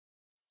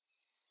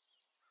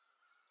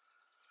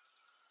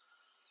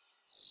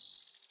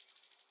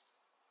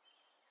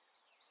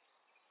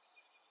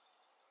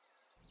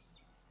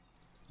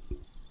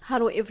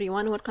Hello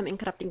everyone, welcome in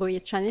Crafting Gorilla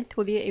channel.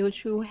 Today I will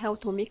show you how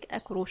to make a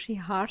crochet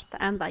heart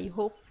and I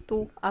hope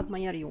to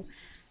admire you.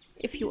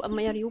 If you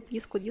admire you,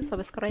 please could you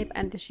subscribe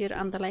and share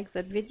and like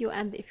that video,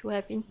 and if you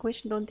have any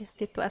question don't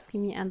hesitate to ask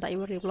me and I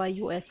will reply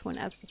you as soon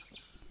as possible.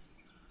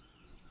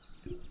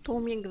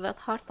 To make that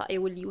heart I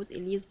will use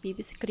Elise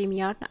Baby's cream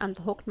yarn and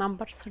hook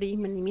number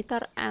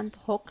 3mm and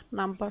hook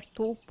number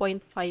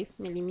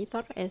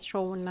 2.5mm as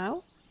shown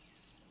now.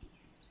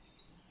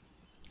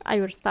 I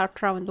will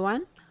start round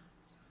 1.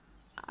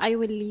 I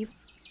will leave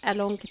a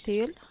long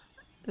tail,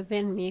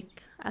 then make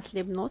a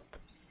slip knot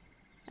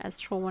as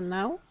shown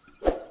now.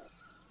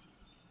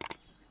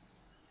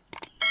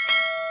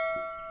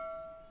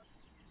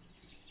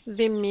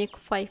 Then make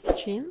 5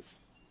 chains.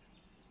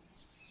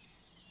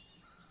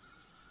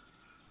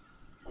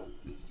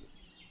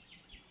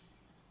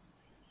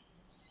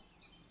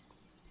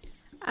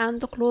 And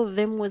close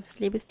them with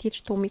slip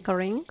stitch to make a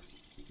ring.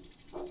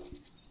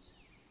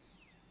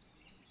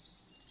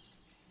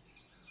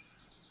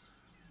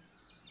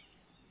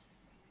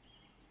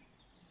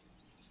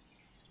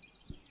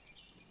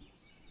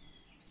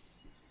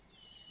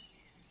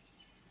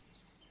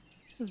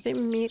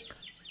 Then make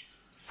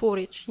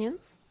 4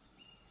 chains.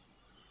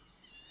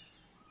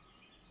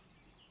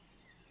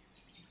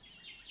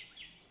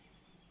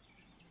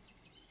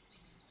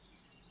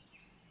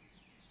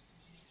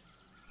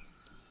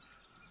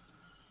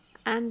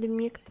 And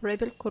make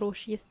triple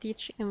crochet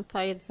stitch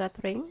inside that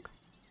ring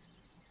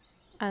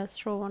as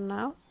shown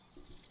now.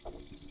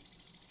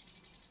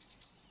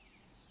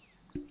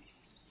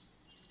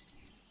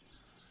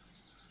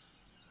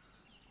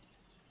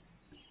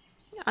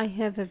 I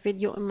have a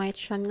video on my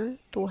channel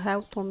to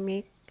how to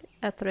make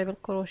a triple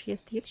crochet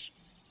stitch.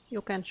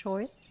 You can show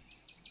it.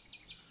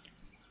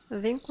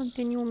 Then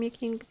continue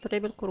making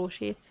triple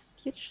crochet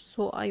stitch,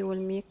 so I will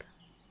make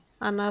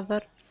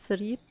another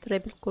 3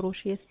 triple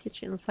crochet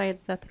stitch inside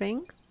that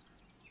ring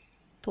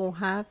to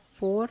have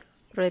 4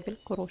 triple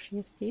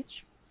crochet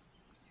stitch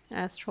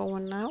as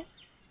shown now.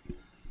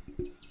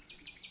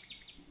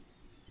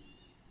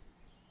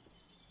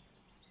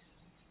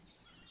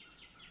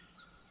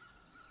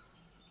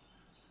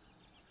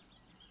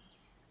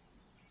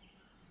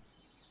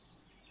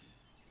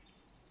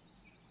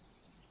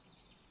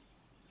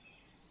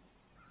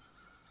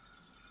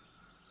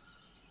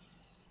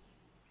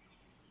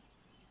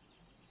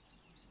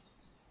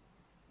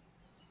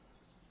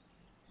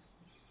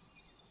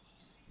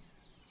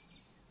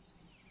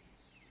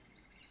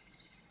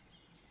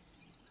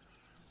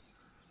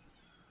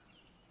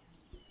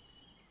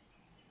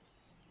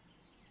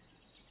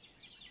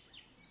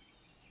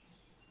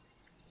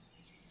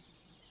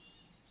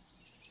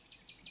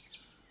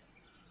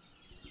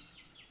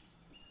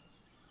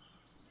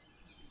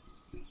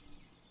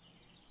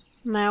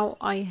 Now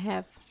I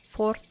have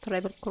 4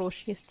 triple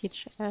crochet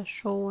stitch as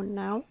shown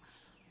now.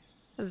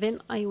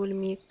 Then I will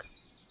make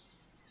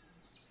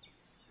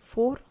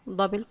 4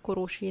 double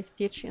crochet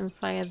stitch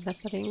inside that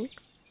ring.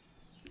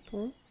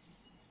 2,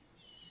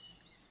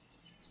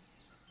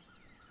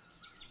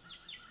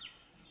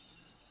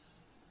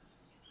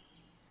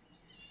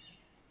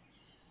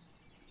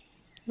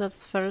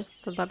 that's first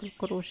double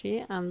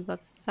crochet and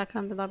that's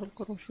second double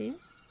crochet.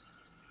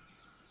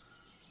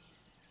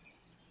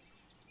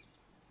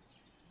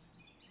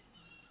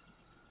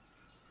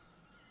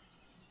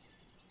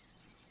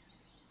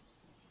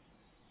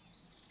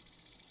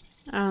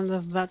 And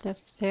that is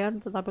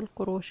third double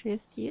crochet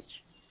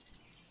stitch.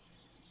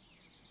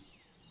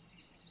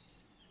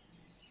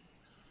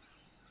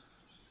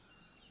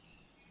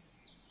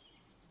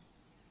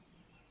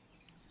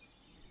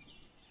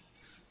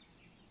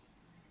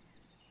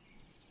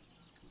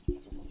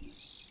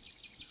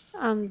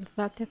 And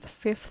that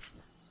is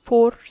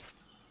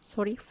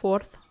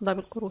fourth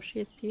double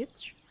crochet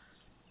stitch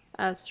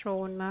as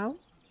shown now.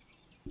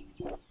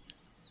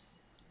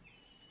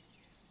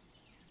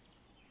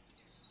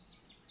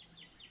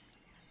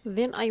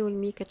 Then I will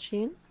make a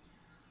chain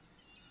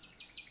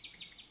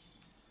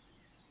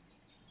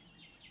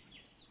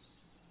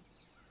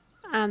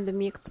and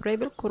make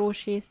triple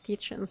crochet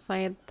stitch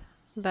inside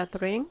that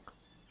ring.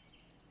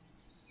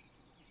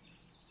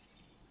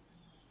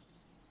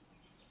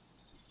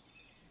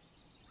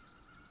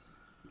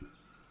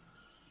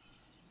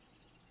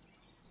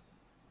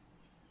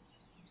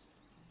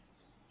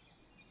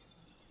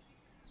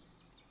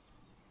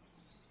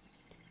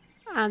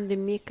 And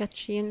make a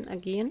chain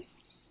again.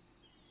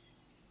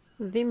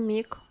 Then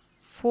make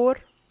 4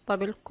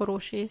 double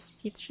crochet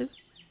stitches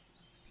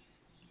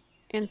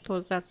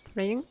into that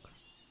ring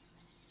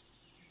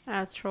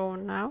as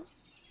shown now.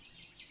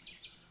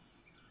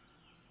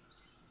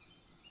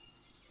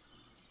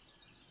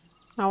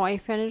 Now I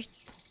finished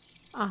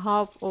a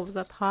half of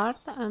that heart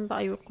and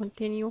I will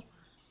continue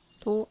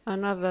to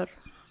another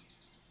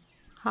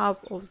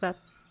half of that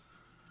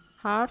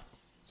heart,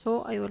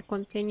 so I will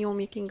continue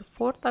making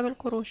 4 double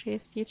crochet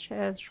stitch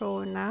as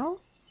shown now.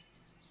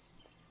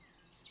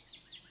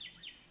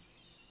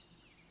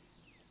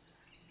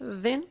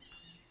 Then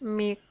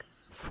make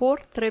 4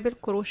 triple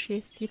crochet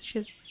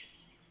stitches,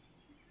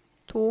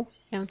 2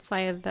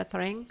 inside that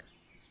ring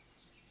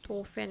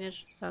to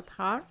finish that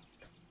heart.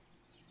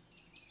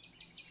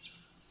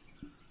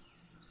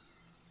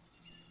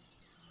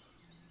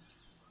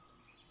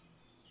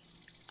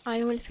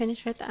 I will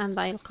finish it and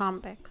I'll come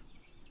back.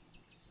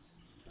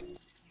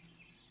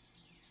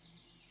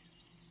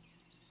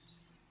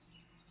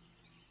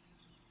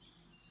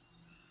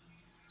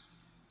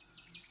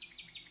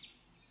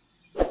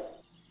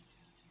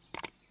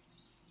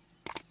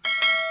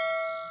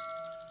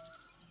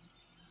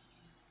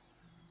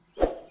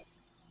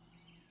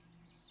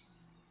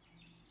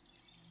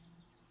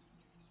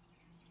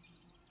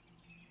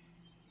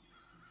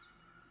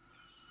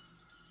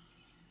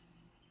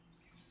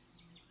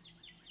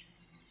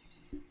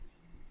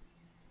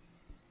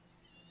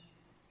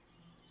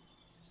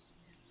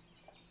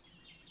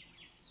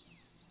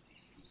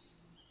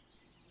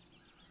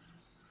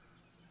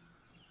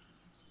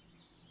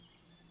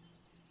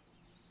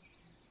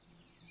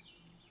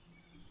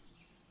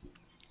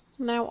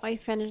 Now I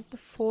finished the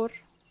 4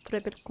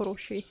 triple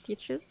crochet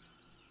stitches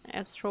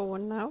as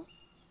shown now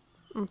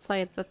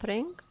inside the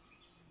ring.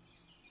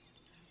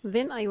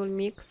 Then I will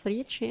make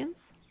 3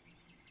 chains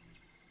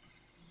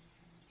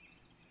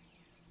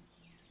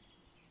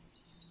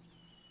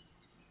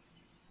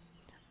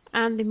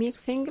and make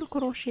single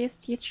crochet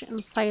stitch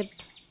inside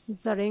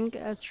the ring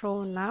as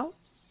shown now.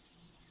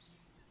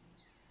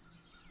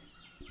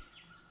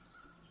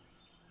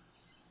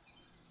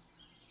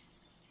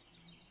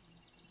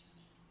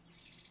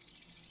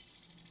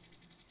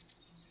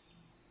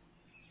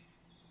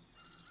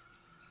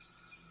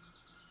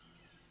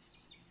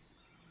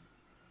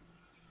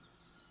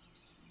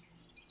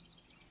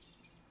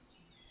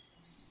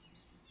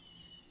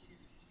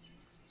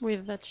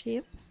 With the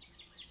shape.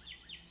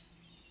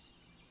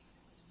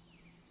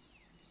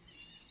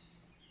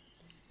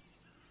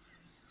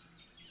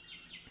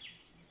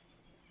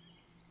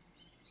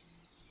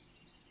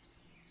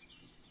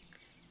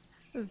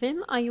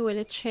 Then I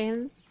will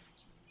change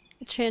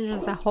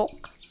the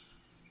hook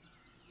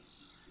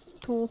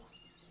to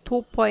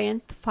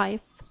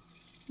 2.5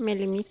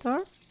 millimeter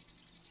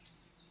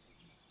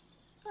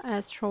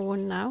as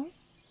shown now.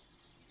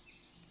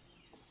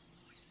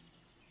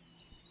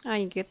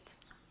 I get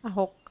a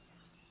hook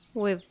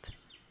with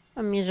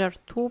a measure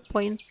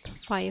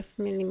 2.5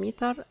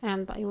 millimeter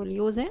and I will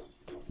use it.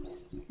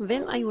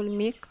 Then I will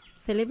make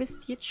slip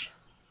stitch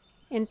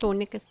into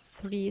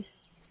next 3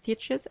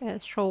 stitches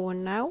as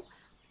shown now,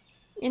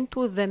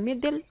 into the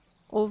middle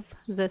of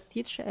the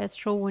stitch as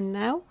shown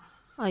now.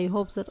 I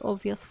hope that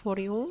obvious for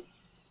you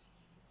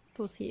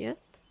to see it.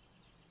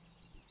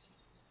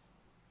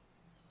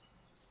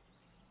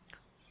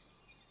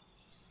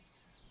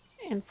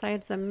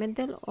 Inside the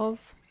middle of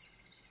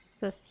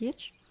the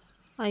stitch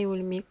I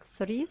will make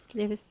 3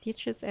 slip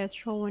stitches as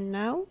shown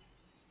now.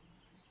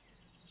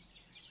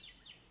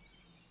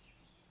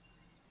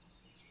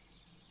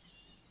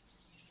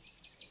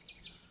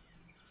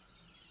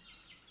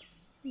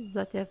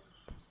 That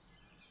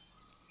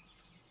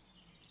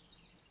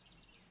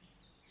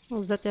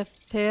is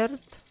third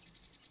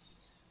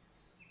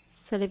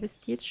slip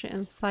stitch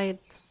inside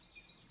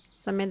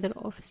the middle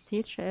of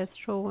stitch as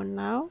shown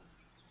now.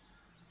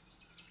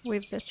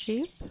 With the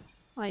shape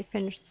I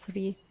finished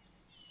 3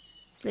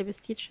 slip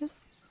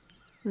stitches.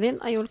 Then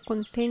I will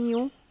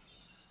continue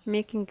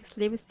making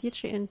slip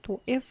stitch into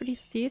every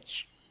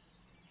stitch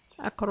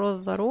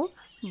across the row,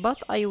 but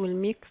I will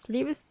make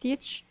slip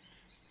stitch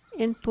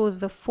into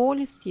the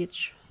full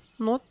stitch,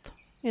 not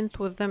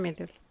into the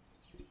middle.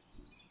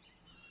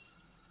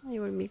 I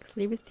will make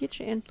slip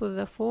stitch into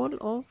the full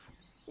of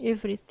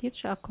every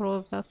stitch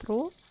across that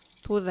row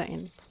to the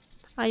end.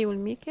 I will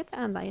make it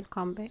and I'll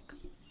come back.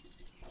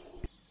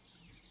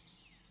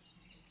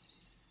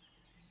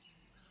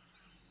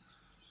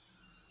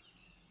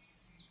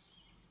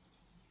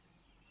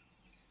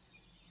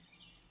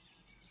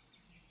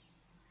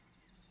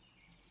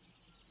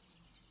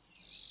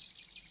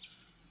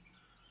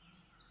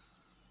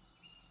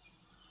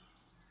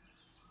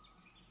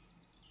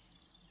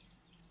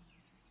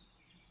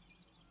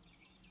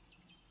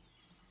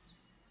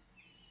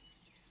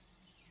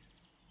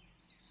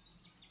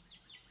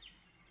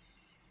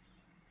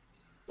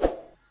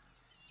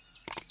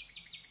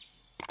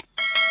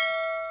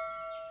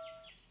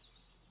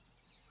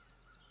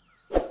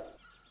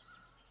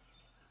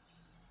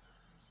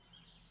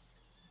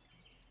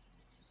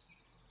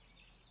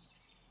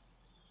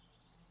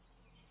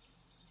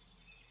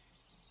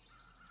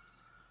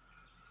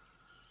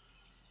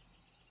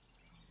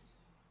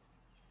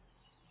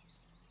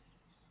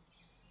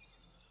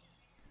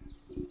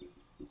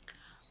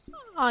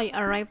 I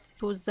arrived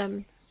to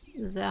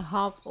the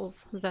half of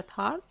that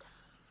heart.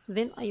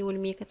 Then I will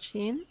make a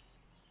chain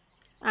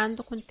and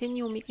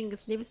continue making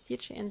slip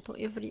stitch into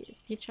every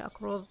stitch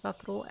across that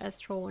row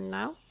as shown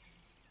now.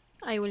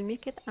 I will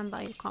make it and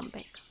I'll come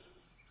back.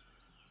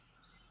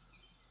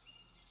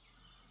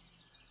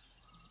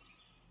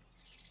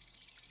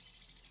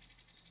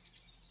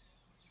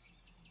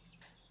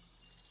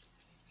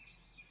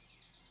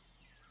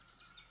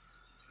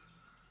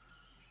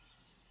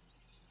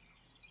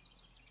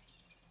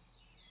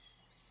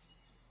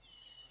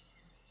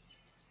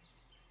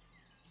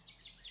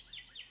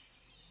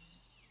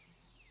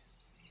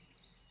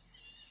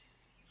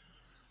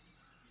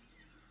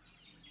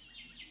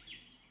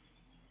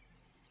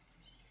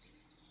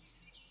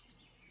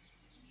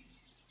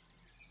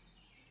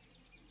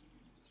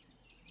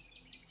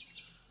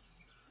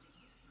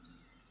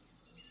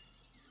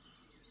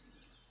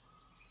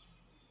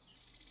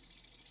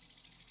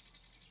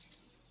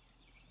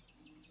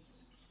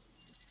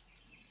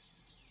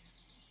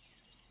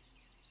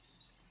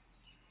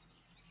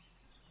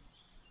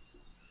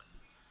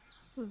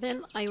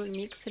 Then I will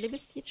make slip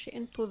stitch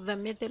into the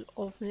middle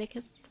of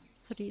next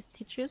 3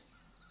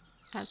 stitches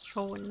as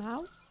shown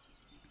now.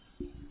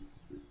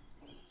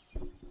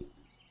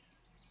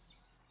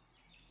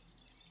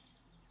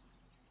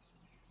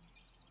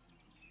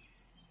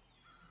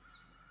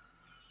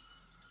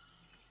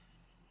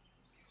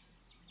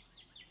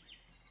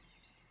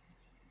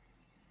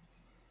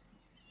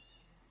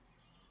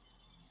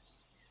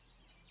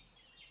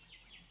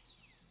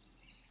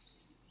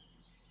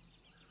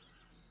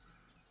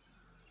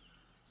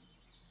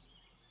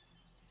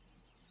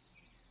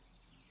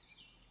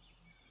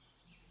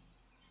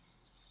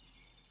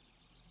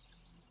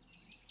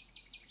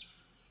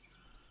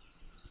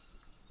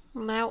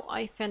 Now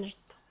I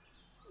finished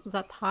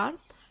that heart.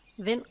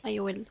 Then I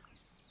will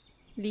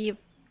leave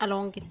a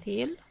long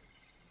tail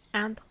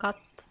and cut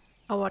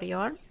our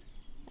yarn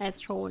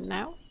as shown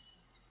now.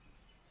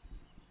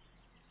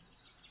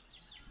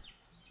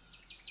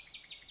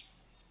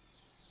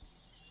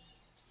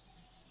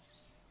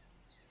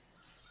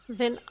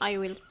 Then I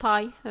will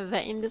tie the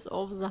ends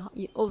of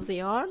the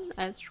yarn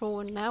as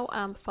shown now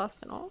and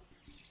fasten off.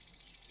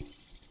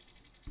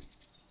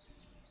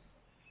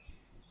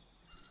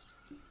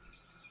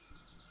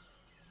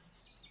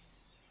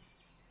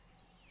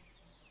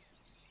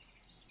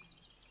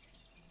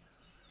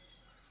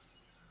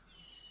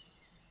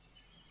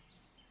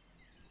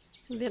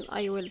 Then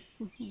I will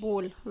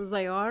pull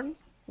the yarn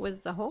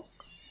with the hook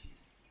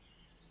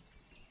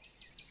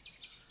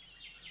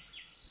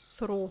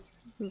through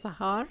the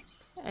heart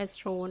as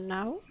shown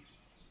now.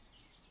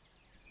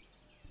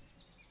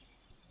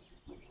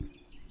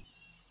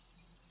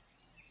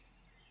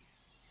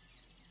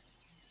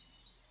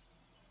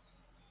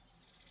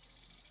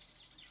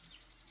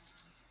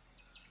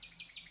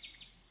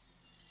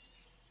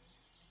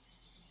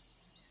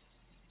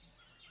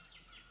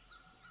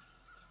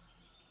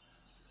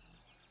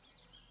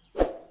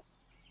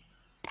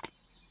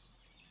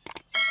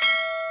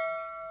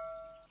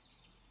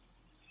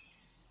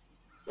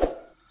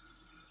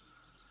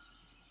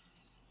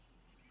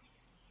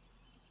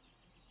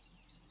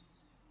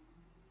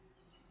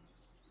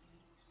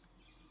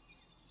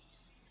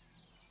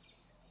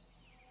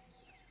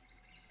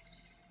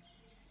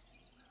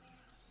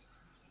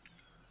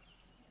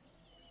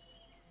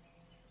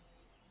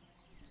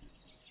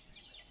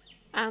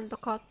 And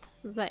cut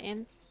the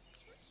ends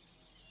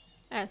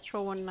as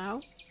shown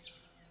now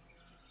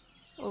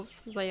of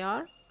the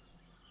yarn.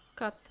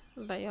 Cut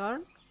the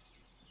yarn.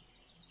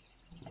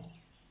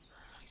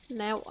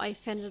 Now I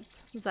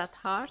finished that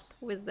heart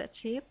with that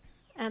shape,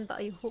 and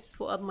I hope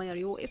to admire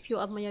you. If you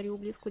admire you,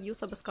 please could you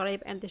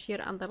subscribe and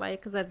share and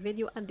like that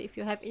video, and if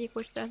you have any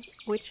question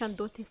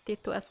don't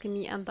hesitate to ask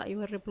me and I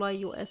will reply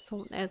you as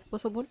soon as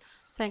possible.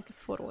 Thanks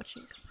for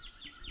watching.